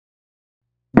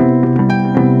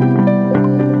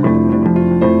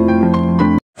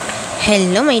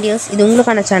Hello my tears, இது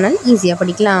உங்களுக்கான channel ஈஸியாக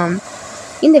படிக்கலாம்.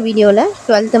 இந்த வீடியோவில்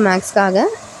 12th மேக்ஸ்க்காக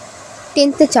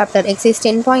 10th சாப்டர் எக்ஸைஸ்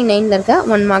 10.9 இருக்க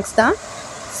 1 மார்க்ஸ் தான்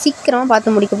சீக்கிரமாக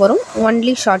பார்த்து முடிக்க போகிறோம்.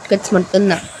 ஒன்லி ஷார்ட்கட்ஸ்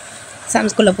மட்டும்தான்.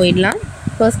 சம்ஸ்குள்ளே போயிடலாம்.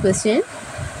 First question,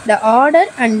 the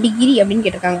order and degree அப்படின்னு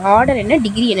கேட்டிருக்காங்க. ஆர்டர் என்ன,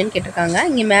 டிகிரி என்னன்னு கேட்டிருக்காங்க.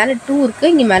 இங்கே மேலே 2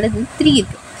 இருக்குது, இங்கே மேலே 3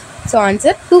 இருக்குது. ஸோ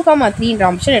ஆன்சர் 2,3ன்ற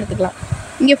ஆப்ஷன் எடுத்துக்கலாம்.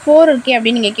 இங்கே 4 இருக்கே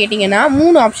அப்படின்னு நீங்கள் கேட்டிங்கன்னா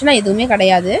 3 ஆப்ஷனாக எதுவுமே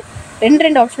கிடையாது,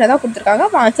 ரெண்டு ஆப்ஷனாக தான் கொடுத்துருக்காங்க.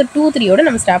 அப்போ ஆன்சர் 2, 3யோடு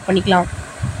நம்ம ஸ்டார்ட் பண்ணிக்கலாம்.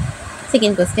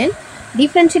 Second question,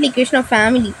 differential equation of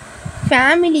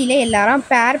ஃபேமிலியில் எல்லாரும்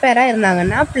பேராக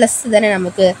இருந்தாங்கன்னா ப்ளஸ் தானே,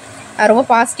 நமக்கு ரொம்ப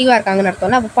பாசிட்டிவாக இருக்காங்கன்னு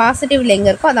அர்த்தம்ல. அப்போ பாசிட்டிவில் எங்கே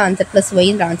இருக்கோ அது ஆன்சர் ப்ளஸ்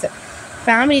ஒய்ன்ற ஆன்சர்.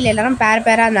 ஃபேமிலியில் எல்லாரும்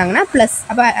பேராக இருந்தாங்கன்னா ப்ளஸ்,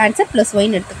 அப்போ ஆன்சர் ப்ளஸ்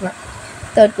ஒய்ன்னு எடுத்துக்கலாம்.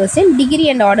 தேர்ட் கொஸ்டின், டிகிரி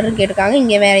அண்ட் ஆர்டர்னு கேட்டிருக்காங்க.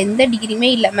 இங்கே வேறு எந்த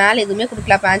டிகிரியுமே இல்லை, மேலே எதுவுமே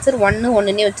கொடுக்கலாம். அப்போ ஆன்சர்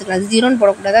 1 வச்சுக்கலாம். 0ன்னு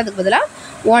போடக்கூடாது, அதுக்கு பதிலாக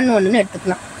 1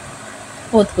 எடுத்துக்கலாம்.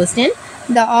 Fourth question,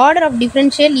 the order of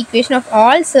differential equation of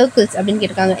all circles அப்படின்னு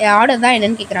கேட்டிருக்காங்க. ஆர்டர் தான்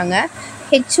என்னென்னு கேட்குறாங்க.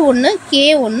 H1,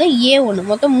 K1, A1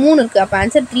 மொத்தம் 3 இருக்குது. அப்போ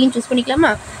ஆன்சர் 3ன்னு சூஸ்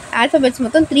பண்ணிக்கலாமா? ஆல்ஃபபெட்ஸ்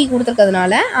மொத்தம் 3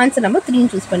 கொடுத்துருக்கிறதுனால ஆன்சர் நம்ம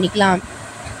 3ன்னு சூஸ் பண்ணிக்கலாம்.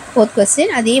 ஃபோர்த்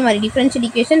கொஸ்டின், அதே மாதிரி டிஃப்ரென்ஷியல்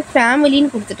ஈக்குவேஷன்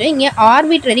ஃபேமிலின்னு கொடுத்துட்டு இங்கே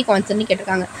ஆர்பிட்ரரி கான்ஸ்டன்ட்னு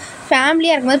கேட்டிருக்காங்க.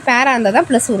 ஃபேமிலியாக இருக்கும்போது பேராக இருந்தால் தான்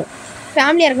ப்ளஸ் வரும்.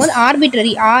 ஃபேமிலியாக இருக்கும்போது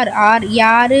ஆர்பிட்ரரி ஆர்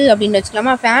யார் அப்படின்னு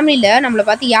வச்சுக்கலாமா? ஃபேமிலியில் நம்மளை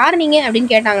பார்த்து யார் நீங்கள்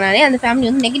அப்படின்னு கேட்டாங்கனாலே அந்த ஃபேமிலி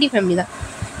வந்து நெகட்டிவ் ஃபேமிலி தான்.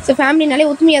 ஸோ ஃபேமிலினாலே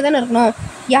ஒத்துமையாக தானே இருக்கணும்.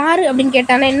 யார் அப்படின்னு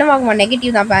கேட்டாங்கன்னா என்னவாகுமா?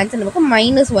 நெகட்டிவ் தான். அப்போ ஆன்சர் நமக்கு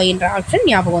 -yன்ற ஆப்ஷன்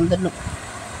ஞாபகம் வந்துடணும்.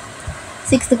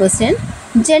 Sixth question,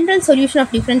 general solution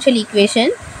of differential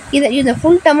equation. இந்த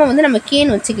ஃபுல் டேர்மை வந்து நம்ம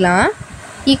கேன்னு வச்சுக்கலாம்.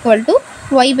 ஈக்குவல் டு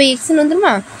y/xன்னு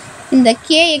வந்துருமா? இந்த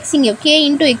kx இங்கே k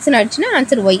 × xன்னு ஆச்சுன்னா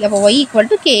ஆன்சர் y. அப்போ y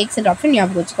 = kxன்ற ஆப்ஷன்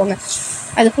ஞாபகம் வச்சுக்கோங்க.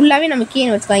 அது ஃபுல்லாகவே நம்ம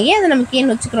கேன்னு வச்சுக்கலாம். ஏன் அதை நம்ம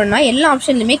கேன்னு வச்சுக்கிறோன்னா எல்லா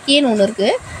ஆப்ஷன்லையுமே கேன்னு ஒன்று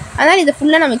இருக்குது, அதனால் இதை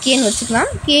ஃபுல்லாக நம்ம கேன்னு வச்சுக்கலாம்.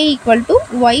 k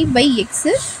 = y/x.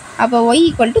 அப்போ y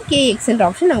 = kxன்ற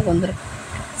ஆப்ஷன் நமக்கு வந்துடும்.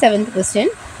 Seventh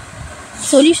question,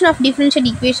 solution of differential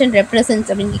equation represents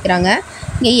அப்படின்னு கேட்குறாங்க.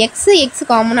 இங்கே எக்ஸ்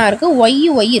காமனாக இருக்குது,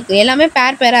 ஒய் இருக்குது, எல்லாமே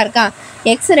பேராக இருக்கா?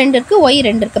 x 2 இருக்குது, y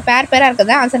 2 இருக்குது, பேராக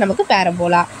இருக்கிறதா ஆன்சர் நமக்கு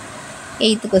பேரபோலா.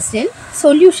 Eighth question,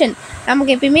 solution.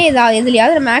 நமக்கு எப்பயுமே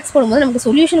எதுலையாவது மேக்ஸ் போடும்போது நமக்கு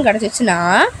solution கிடச்சிச்சுன்னா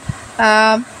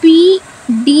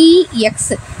PDX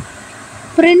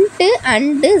print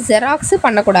and xerox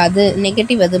பண்ணக்கூடாது,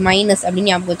 நெகட்டிவ் அது மைனஸ்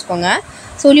அப்படின்னு ஞாபகம் வச்சுக்கோங்க.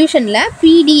 சொல்யூஷனில்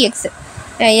PDX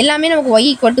எல்லாமே நமக்கு y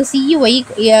 = CE, y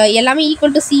எல்லாமே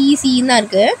 = CEன்னு தான்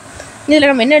இருக்குது. இதில்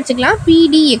நம்ம என்ன வச்சுக்கலாம்?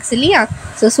 PDX இல்லையா?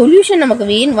 ஸோ சொல்யூஷன் நமக்கு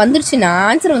வந்துருச்சுன்னா,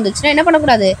 ஆன்சர் வந்துருச்சுன்னா என்ன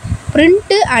பண்ணக்கூடாது?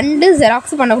 பிரிண்ட்டு அண்டு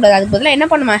ஜெராக்ஸ் பண்ணக்கூடாது. அதுக்கு பதிலாக என்ன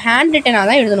பண்ணுமா? ஹேண்ட் ரிட்டனாக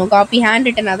தான் எழுதணும். காப்பி ஹேண்ட்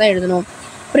ரிட்டனாக தான் எழுதணும்.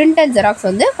 பிரிண்ட் அண்ட் ஜெராக்ஸ்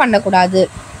வந்து பண்ணக்கூடாது.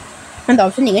 அந்த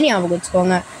ஆப்ஷன் நீங்கள் ஞாபகம்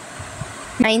வச்சுக்கோங்க.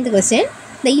 நைன்த் கொஸ்டின்,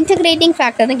 இந்த இன்டகிரேட்டிங்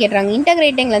ஃபேக்டர்னு கேட்டுறாங்க.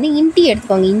 இன்டகிரேட்டிங்கில் வந்து இன்டி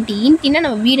எடுத்துக்கோங்க. இன்டினா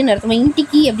நம்ம வீடுன்னு அர்த்தமா?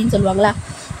 இன்டிக்கி அப்படின்னு சொல்லுவாங்களா?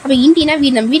 அப்போ இன்டினா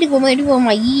வீடு. நம்ம வீட்டுக்கு போகும்போது எப்படி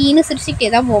போவோமா? ஈன்னு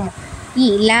சிரிச்சுக்கிட்டே தான் போவோமா?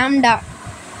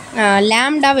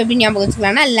 லேம்டாவை எப்படி ஞாபகம்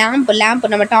வச்சுக்கலாம்னா லேம்ப்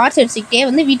நம்ம டார்ச் அடிச்சுக்கிட்டே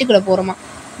வந்து வீட்டுக்குள்ளே போகிறோமா?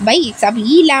 x. அப்போ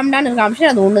லாம்டான்னு இருக்க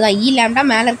ஆப்ஷன் அது ஒன்று தான். லாம்டா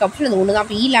மேலே இருக்க ஆப்ஷன் அது ஒன்று தான்.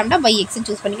 அப்போ லாம்டா x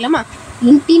சூஸ் பண்ணிக்கலாமா?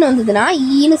 இன்டின்னு வந்ததுன்னா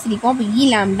ஈன்னு சிரிப்போம். அப்போ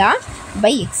லாம்டா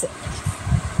x.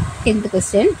 10th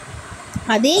கொஸ்டின்,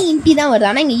 அதே இன்டி தான் வருது,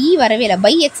 ஆனால் இங்கே வரவே இல்லை.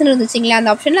 xன்னு இருந்துச்சுங்களா அந்த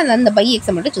ஆப்ஷனில், அந்த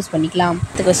xை மட்டும் சூஸ் பண்ணிக்கலாம்.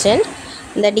 கொஸ்டின்,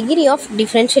 இந்த degree of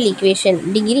differential equation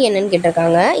degree என்னன்னு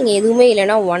கேட்டிருக்காங்க. இங்கே எதுவுமே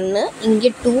இல்லைன்னா 1, இங்கே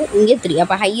 2, இங்கே 3.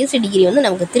 அப்போ ஹையஸ்ட் டிகிரி வந்து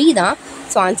நமக்கு 3 தான்.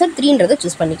 ஸோ ஆன்சர் 3ன்றதை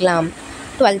சூஸ் பண்ணிக்கலாம்.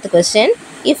 12th question,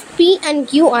 if P and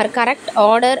Q are correct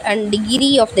order and degree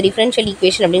of the differential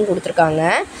equation அப்படின்னு கொடுத்துருக்காங்க.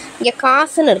 இங்கே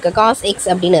காசுன்னு இருக்குது, காஸ் x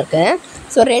அப்படின்னு இருக்குது.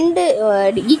 ஸோ 2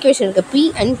 ஈக்குவேஷன் இருக்குது, P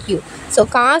and Q. ஸோ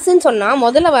காசுன்னு சொன்னால்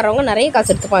முதல்ல வரவங்க நிறைய காசு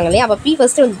எடுத்துப்பாங்க இல்லையா? அப்போ P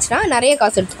ஃபஸ்ட்டு வந்துச்சுன்னா நிறைய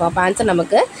காசு எடுத்துப்போம். அப்போ ஆன்சர்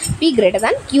நமக்கு P >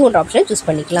 Qன்ற ஆப்ஷன் சூஸ்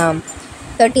பண்ணிக்கலாம்.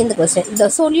 13th question, the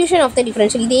solution of the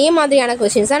differential. இதே மாதிரியான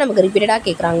கொஸ்டின்ஸ் தான் நமக்கு ரிப்பீட்டடாக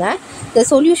கேட்குறாங்க. The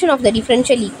solution of the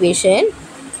differential equation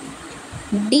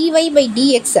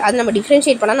dy/dx, அது நம்ம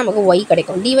டிஃப்ரென்ஷியேட் பண்ணால் நமக்கு y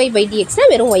கிடைக்கும். dy/dxனால்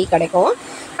வெறும் y கிடைக்கும்.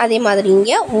 அதே மாதிரி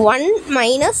இங்கே 1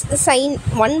 - sin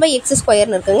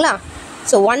 1/x² இருக்குங்களா?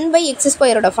 ஸோ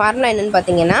 1/x² ஃபார்முலா என்னென்னு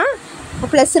பார்த்தீங்கன்னா,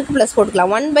 ப்ளஸ் இருக்குது, ப்ளஸ்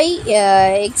போட்டுக்கலாம்.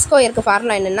 1/x²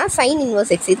 ஃபார்முலா என்னென்னா sin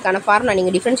inverse x. இதுக்கான ஃபார்முலா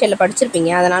நீங்கள் டிஃப்ரென்ஷியலில் படிச்சிருப்பீங்க.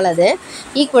 அதனால் அது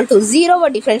 = 0வை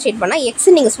டிஃப்ரென்ஷியேட் பண்ணால் x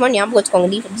நீங்கள் சும்மா ஞாபகம் வச்சுக்கோங்க.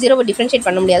 0வை டிஃப்ரென்ஷியேட்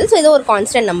பண்ண முடியாது. ஸோ ஏதோ ஒரு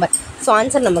கான்ஸ்டன்ட் நம்பர். ஸோ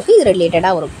ஆன்சர் நமக்கு இது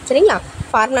ரிலேட்டடாக வரும். சரிங்களா?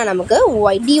 ஃபார்முலா நமக்கு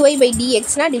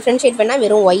dy/dxனால் டிஃப்ரென்ஷியேட் பண்ணால்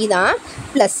வெறும் y தான்,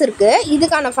 ப்ளஸ் இருக்குது.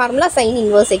 இதுக்கான formula sin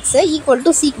inverse x =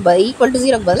 c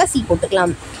 0க்கு பதிலாக c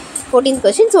போட்டுக்கலாம். 14th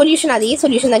கொஸ்டின், சொல்யூஷன் அதே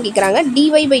சொல்யூஷன் தான் கேட்குறாங்க.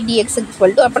 dy/dx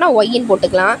அப்போனா yன்னு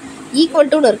போட்டுக்கலாம்.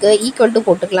 ஈக்குவல் இருக்குது, ஈக்குவல் டு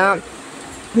போட்டுக்கலாம்.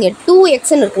 இங்கே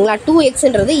 2xன்னு இருக்குங்களா?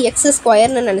 2xன்றது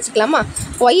x² நினச்சிக்கலாமா?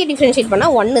 ஒய்யை டிஃப்ரென்ஷியேட்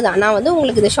பண்ணால் 1 தான். நான்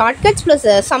உங்களுக்கு இது ஷார்ட்கட்ஸ் ப்ளஸ்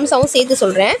சம்ஸாவும் சேர்த்து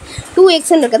சொல்கிறேன்.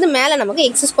 2xன்னு இருக்கிறது மேலே நமக்கு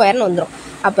x² வந்துடும்.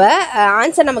 அப்போ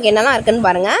ஆன்சர் நமக்கு என்னெல்லாம் இருக்குன்னு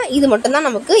பாருங்கள். இது மட்டும் தான்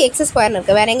நமக்கு எக்ஸ் ஸ்கொயர்னு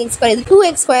இருக்குது. வேறு எங்கே எக்ஸ் ஸ்கொயர்? இது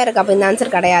 2x ஸ்கொயர் இருக்குது. அப்போ இந்த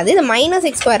ஆன்சர் கிடையாது. இது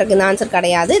 -x ஸ்கொயர் இருக்குது. இந்த ஆன்சர்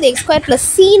கிடையாது. இது x ஸ்கொயர் +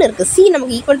 cன்னு இருக்குது. c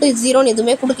நமக்கு ஈக்குவல் டு 0ன்னு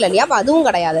எதுவுமே கொடுக்கல இல்லையா? அப்போ அதுவும்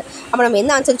கிடையாது. அப்போ நம்ம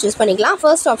எந்த ஆன்சர் சூஸ் பண்ணிக்கலாம்?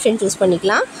 ஃபர்ஸ்ட் ஆப்ஷன் சூஸ்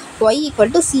பண்ணிக்கலாம். y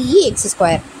 = ce x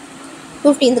square.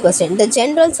 15th question. The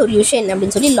general solution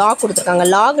அப்படின்னு சொல்லி லாக் கொடுத்துருக்காங்க.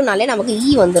 லாக்னாலே நமக்கு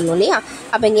வந்துடணும் இல்லையா?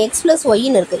 அப்போ இங்கே x +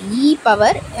 yன்னு இருக்குது.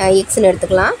 e⁻x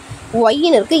எடுத்துக்கலாம்.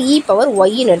 yன்னு இருக்குது.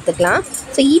 e⁻yன்னு எடுத்துக்கலாம்.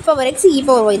 ஸோ e⁻x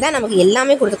e⁻y தான் நமக்கு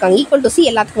எல்லாமே கொடுத்துருக்காங்க. ஈக்குவல் டு c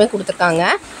எல்லாத்துக்குமே கொடுத்துருக்காங்க.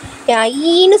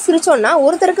 ஈன்னு சிரிச்சோன்னா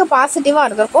ஒருத்தருக்கு பாசிட்டிவாக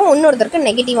இருந்திருக்கும், இன்னொருத்தருக்கு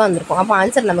நெகட்டிவாக இருந்திருக்கும். அப்போ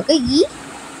ஆன்சர் நமக்கு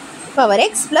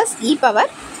e⁻x +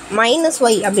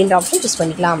 e⁻−y அப்படின்ற ஆப்ஷன் சூஸ்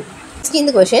பண்ணிக்கலாம்.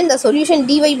 16th question. The solution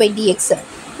dy/dx.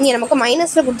 இங்கே நமக்கு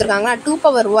மைனஸில் கொடுத்துருக்காங்களா?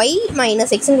 2⁻y -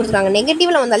 xன்னு கொடுத்துருக்காங்க.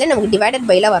 நெகட்டிவில் வந்தாலே நமக்கு டிவைடட்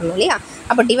பையில் வரணும் இல்லையா?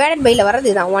 அப்போ டிவைடட் பையில் வர்றது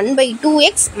இதுதான்.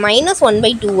 1/2x -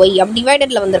 1/2y. அப்போ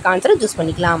டிவைடடில் வந்திருக்க ஆன்சரை சூஸ்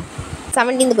பண்ணிக்கலாம்.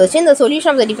 17th question. The solution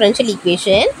of the differential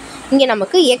equation. இங்கே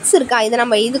நமக்கு x இருக்கா? இது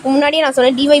நம்ம இதுக்கு முன்னாடியே நான்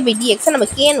சொன்னேன் dy/dx நம்ம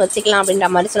kன்னு வச்சுக்கலாம் அப்படின்ற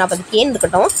மாதிரி சொன்னால், அப்போ அது kன்னு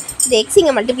இருக்கட்டும். இது x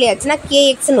இங்கே மல்டிப்ளை ஆச்சுன்னா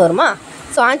kxன்னு வருமா?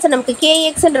 ஸோ ஆன்சர் நமக்கு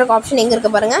kxன்ற ஆப்ஷன் எங்கே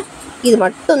இருக்குது பாருங்கள். இது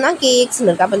மட்டும் தான் kxன்னு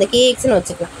இருக்குது. அப்போ இந்த kxன்னு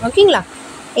வச்சுக்கலாம். ஓகேங்களா?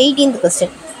 18th question.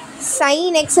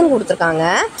 sin xன்னு கொடுத்துருக்காங்க.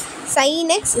 sin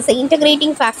x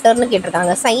இன்டகிரேட்டிங் ஃபேக்டர்னு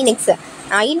கேட்டிருக்காங்க. sin x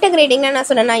இன்டகிரேட்டிங்னா என்ன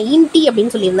சொன்னேன்னா இன்டி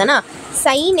அப்படின்னு சொல்லியிருந்தேன்னா,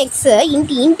 sin x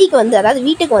இன்டிக்கு வந்து, அதாவது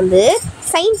வீட்டுக்கு வந்து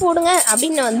சைன் போடுங்க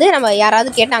அப்படின்னு வந்து நம்ம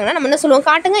யாராவது கேட்டாங்கன்னா நம்ம என்ன சொல்லுவோம்?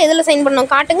 காட்டுங்க, எதில் சைன்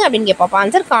பண்ணோம் காட்டுங்க அப்படின்னு கேட்போம்.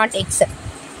 Answer cot x.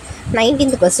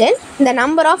 19th question. இந்த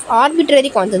number of arbitrary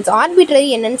constants. Arbitrary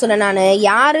என்னன்னு சொன்னேன் நான்,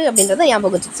 யார் அப்படின்றத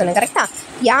ஞாபகம் வச்சுக்க சொன்னேன். கரெக்டாக?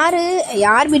 யார்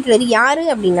ஆர்பிட்ரரி யார்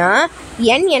அப்படின்னா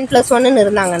n+1ன்னு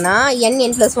இருந்தாங்கன்னா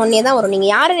n+1 தான் வரும்.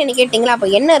 நீங்கள் யாருன்னு என்ன கேட்டிங்களா? அப்போ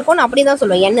என்ன இருக்கும்னு அப்படி தான்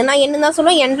சொல்லுவேன். என்ன தான்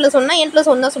சொல்லுவேன், n+1னா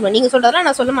n+1 தான் சொல்லுவேன். நீங்கள் சொல்கிறதெல்லாம்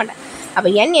நான் சொல்ல மாட்டேன். அப்போ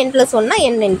n+1னா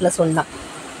n+1 தான்.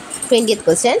 20th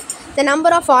question. இந்த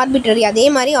நம்பர் ஆஃப் ஆர்பிட்ரரி, அதே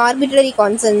மாதிரி ஆர்பிட்ரரி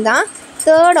கான்ஸ்டன்ட் தான்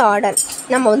தேர்ட் ஆர்டர்.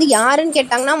 நம்ம வந்து யாருன்னு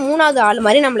கேட்டாங்கன்னா மூணாவது ஆள்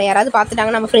மாதிரி நம்மளை யாராவது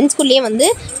பார்த்துட்டாங்க, நம்ம ஃப்ரெண்ட்ஸ்குள்ளேயே வந்து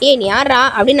நீ யாரா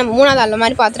அப்படின்னு நம்ம மூணாவது ஆள்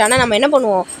மாதிரி பார்த்துட்டாங்கன்னா நம்ம என்ன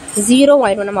பண்ணுவோம்? 0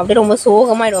 ஆகிடுவோம். நம்ம அப்படியே ரொம்ப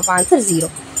சோகமாகிடுவோம். அப்போ answer 0.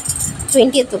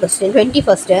 20th question.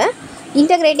 21st.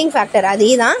 Integrating factor அதே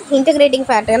தான். இன்டகிரேட்டிங்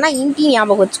ஃபேக்டர்னால் இன்டி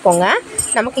ஞாபகம் வச்சுக்கோங்க.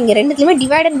 நமக்கு இங்கே ரெண்டுத்துலையுமே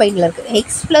டிவைடட் பைடில் இருக்குது. x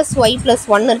 + y +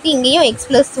 1 இருக்குது. இங்கேயும் x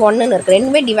 + 1ன்னு இருக்குது.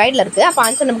 ரெண்டுமே டிவைடில் இருக்குது. அப்போ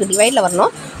ஆன்சர் நமக்கு டிவைடில்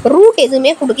வரணும். ரூட்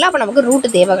எதுவுமே கொடுக்கல. அப்போ நமக்கு ரூட்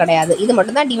தேவை கிடையாது. இது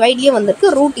மட்டும் தான் டிவைட்லேயும் வந்திருக்கு,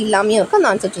 ரூட் இல்லாமையும் இருக்குது.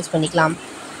 அந்த ஆன்சர் சூஸ் பண்ணிக்கலாம்.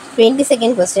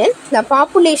 22nd question. இந்த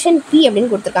பாப்புலேஷன் p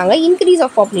அப்படின்னு கொடுத்துருக்காங்க. இன்க்ரீஸ்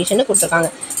ஆஃப் பாப்புலேஷன் கொடுத்துருக்காங்க.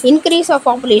 இன்க்ரீஸ் ஆஃப்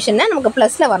பாப்புலேஷன்னா நமக்கு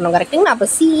ப்ளஸில் வரணும். கரெக்டுங்களா? அப்போ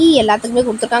CE எல்லாத்துக்குமே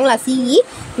கொடுத்துருக்காங்களா? CE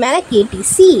மேலே KT.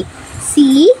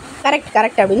 CE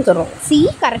கரெக்ட் அப்படின்னு சொல்கிறோம். சி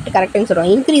கரெக்டுன்னு சொல்கிறோம்.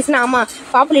 இன்க்ரீஸ்னால் ஆமாம்,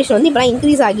 பாப்புலேஷன் வந்து இப்போலாம்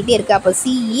இன்க்ரீஸ் ஆகிட்டே இருக்குது. அப்போ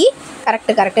CE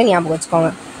கரெக்டுன்னு ஞாபகம் வச்சுக்கோங்க.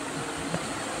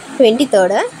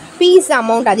 23rd. பீஸ்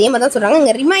அமௌண்ட் அதே மாதிரி தான் சொல்கிறாங்க.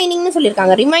 இங்கே ரிமைனிங்னு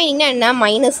சொல்லியிருக்காங்க. ரிமைனிங்னா என்ன?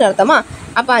 மைனஸ் அர்த்தமா?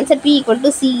 அப்போ ஆன்சர் P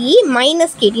 = CE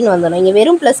 - KTன்னு வந்துடும். இங்கே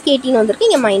வெறும் +KTன்னு வந்திருக்கு,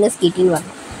 இங்கே -KTன்னு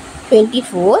வரணும்.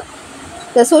 24.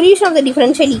 The solution of the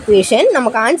differential equation.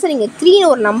 நமக்கு ஆன்சர் இங்கே 3ன்னு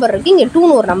ஒரு நம்பர் இருக்குது, இங்கே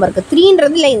 2ன்னு ஒரு நம்பர் இருக்குது.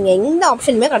 3ன்றது இல்லை, இங்கே எந்த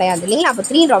ஆப்ஷனுமே கிடையாது இல்லைங்களா? அப்போ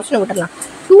 3ன்ற ஆப்ஷனை விட்டுடலாம்.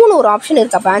 2ன்னு ஒரு ஆப்ஷன்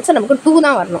இருக்குது. அப்போ ஆன்சர் நமக்கு 2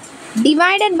 தான் வரணும்.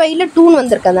 டிவைடட் பையில் 2ன்னு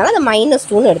வந்திருக்கிறதுனால அது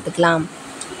 -2ன்னு எடுத்துக்கலாம்.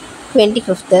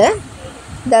 25th.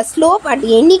 The slope at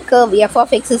any curve f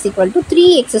of x is equal to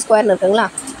 3x² இருக்குங்களா?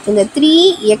 இந்த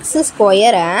 3x²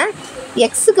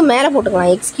 எக்ஸுக்கு மேலே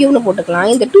போட்டுக்கலாம், x³ போட்டுக்கலாம்.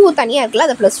 இந்த 2 தனியாக இருக்குல்ல,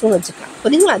 அதை +2ன்னு வச்சுக்கலாம்.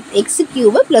 புரியுதுங்களா? x³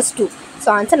 +2. ஸோ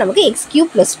ஆன்சர் நமக்கு x³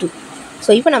 +2. ஸோ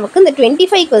இப்போ நமக்கு இந்த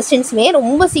 25 கொஸ்டின்ஸுமே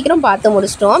ரொம்ப சீக்கிரம் பார்த்து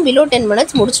முடிச்சிட்டோம். பிலோ 10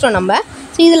 minutes முடிச்சிட்டோம் நம்ம.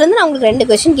 ஸோ இதுலேருந்து நான் உங்களுக்கு 2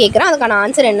 கொஸ்டின் கேட்குறேன். அதுக்கான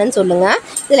ஆன்சர் என்னன்னு சொல்லுங்கள்.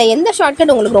 இதில் எந்த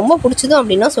ஷார்ட்கட் உங்களுக்கு ரொம்ப பிடிச்சதோ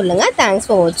அப்படின்னா சொல்லுங்கள். தேங்க்ஸ்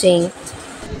ஃபார் வாட்சிங்.